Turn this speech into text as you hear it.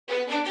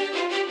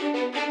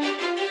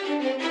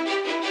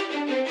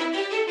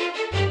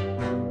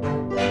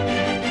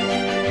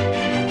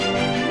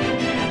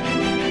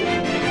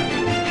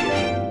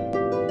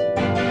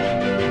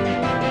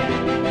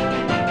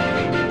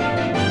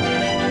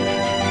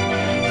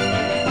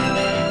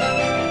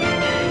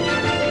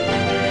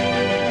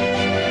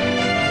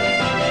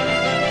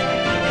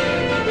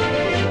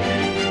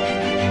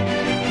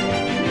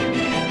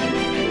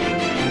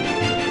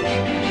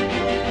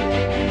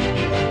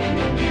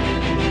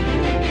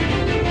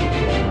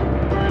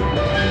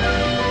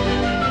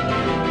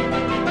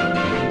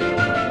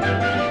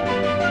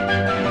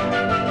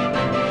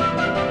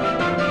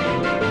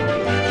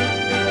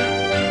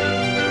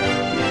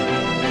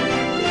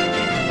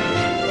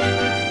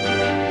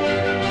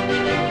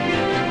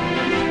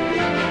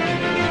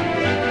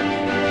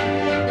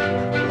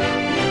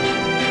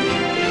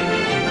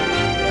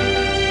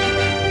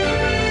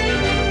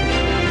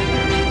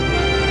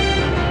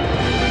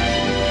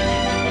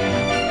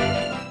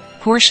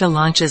Porsche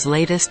launches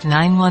latest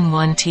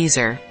 911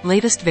 teaser,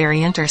 latest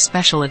variant or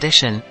special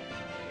edition.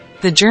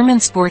 The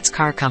German sports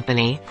car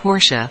company,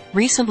 Porsche,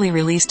 recently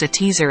released a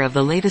teaser of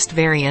the latest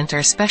variant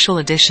or special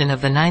edition of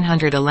the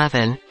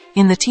 911,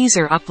 in the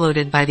teaser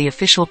uploaded by the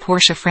official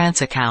Porsche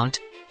France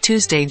account,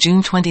 Tuesday,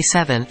 June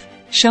 27,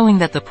 showing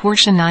that the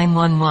Porsche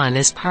 911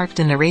 is parked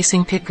in the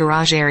racing pit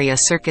garage area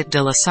Circuit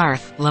de la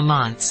Sarthe, Le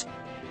Mans.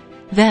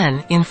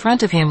 Then, in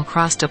front of him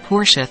crossed a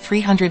Porsche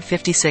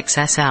 356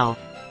 SL.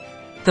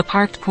 The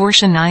parked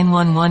Porsche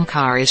 911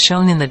 car is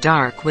shown in the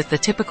dark with the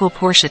typical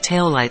Porsche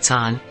taillights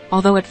on,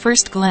 although at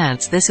first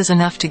glance this is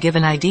enough to give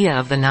an idea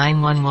of the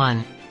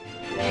 911.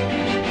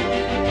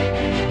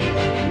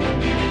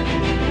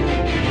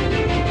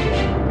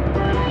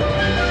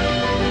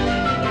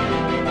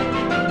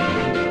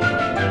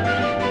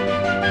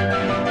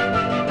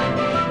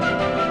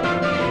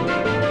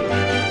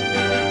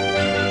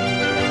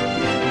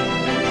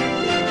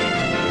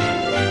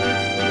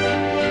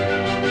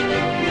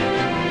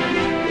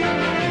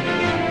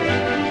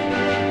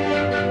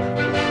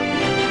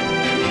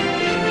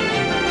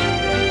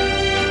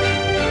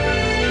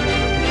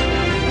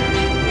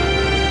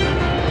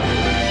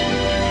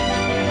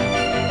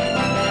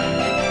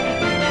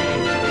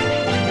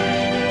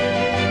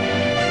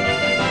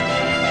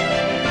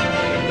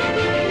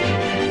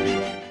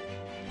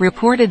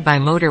 Reported by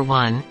Motor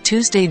One,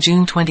 Tuesday,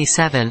 June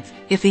 27,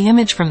 if the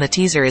image from the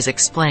teaser is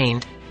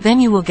explained, then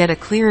you will get a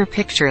clearer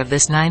picture of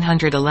this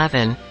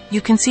 911,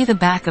 you can see the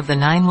back of the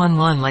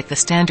 911 like the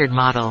standard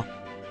model.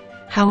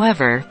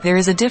 However, there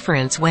is a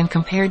difference when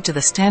compared to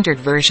the standard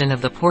version of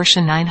the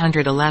Porsche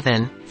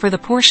 911, for the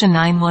Porsche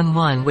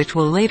 911 which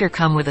will later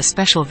come with a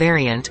special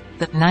variant,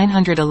 the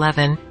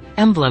 911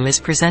 emblem is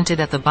presented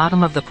at the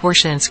bottom of the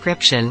Porsche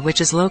inscription which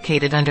is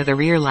located under the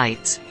rear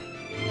lights.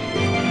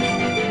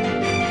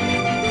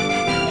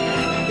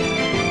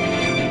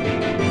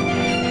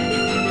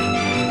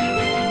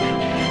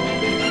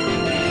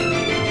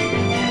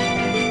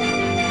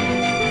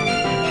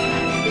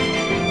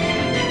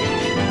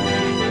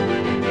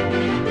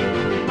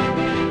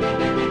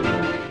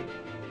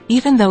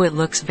 Even though it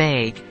looks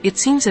vague, it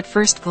seems at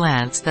first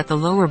glance that the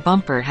lower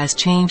bumper has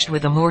changed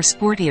with a more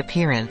sporty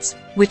appearance,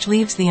 which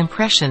leaves the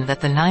impression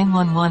that the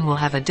 911 will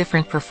have a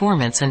different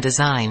performance and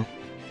design.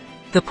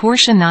 The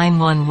Porsche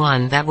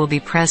 911 that will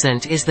be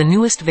present is the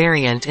newest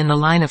variant in the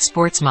line of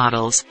sports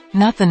models,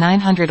 not the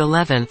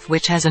 911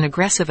 which has an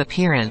aggressive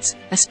appearance,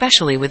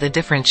 especially with a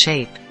different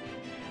shape.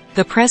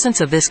 The presence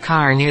of this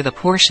car near the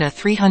Porsche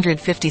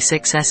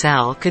 356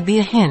 SL could be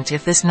a hint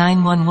if this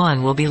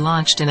 911 will be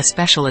launched in a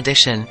special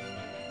edition.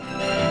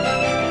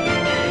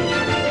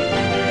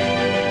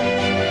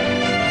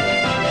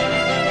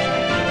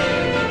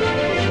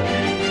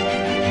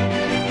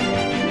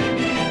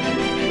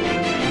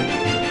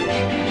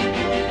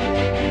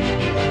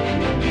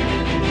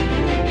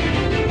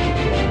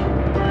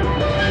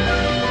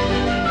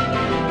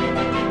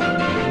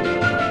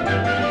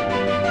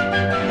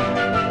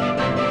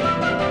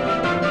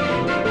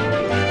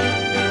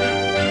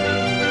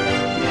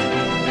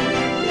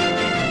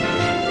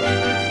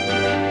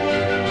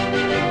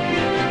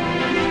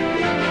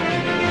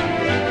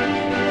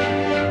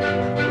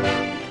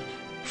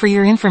 For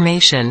your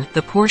information,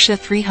 the Porsche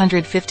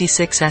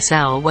 356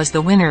 SL was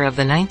the winner of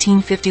the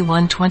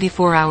 1951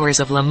 24 Hours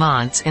of Le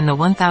Mans in the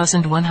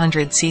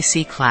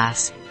 1100cc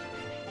class.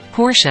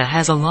 Porsche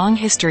has a long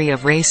history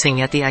of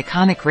racing at the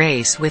iconic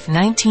race with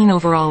 19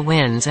 overall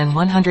wins and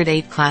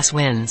 108 class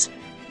wins.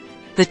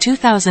 The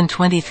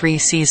 2023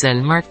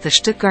 season marked the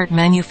Stuttgart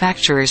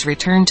manufacturer's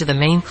return to the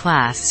main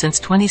class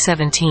since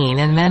 2017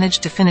 and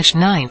managed to finish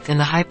 9th in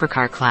the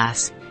hypercar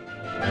class.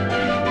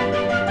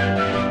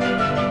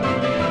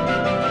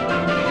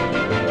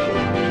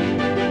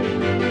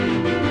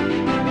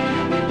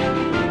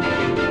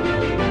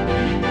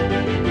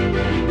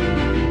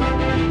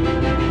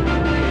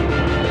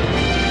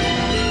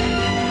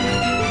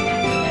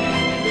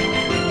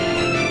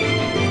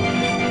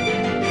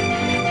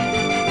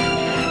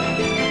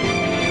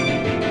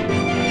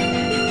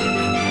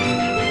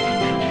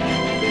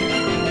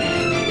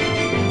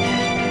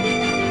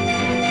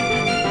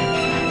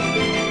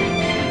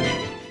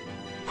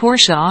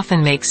 Porsche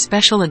often makes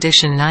special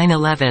edition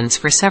 911s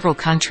for several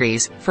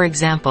countries, for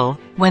example,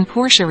 when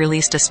Porsche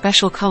released a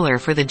special color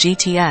for the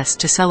GTS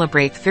to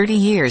celebrate 30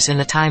 years in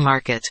the Thai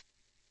market.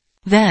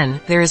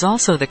 Then, there is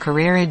also the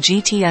Carrera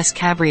GTS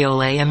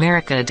Cabriolet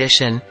America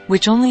Edition,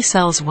 which only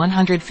sells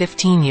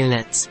 115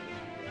 units.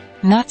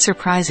 Not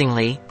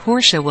surprisingly,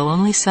 Porsche will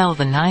only sell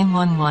the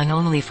 911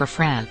 only for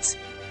France.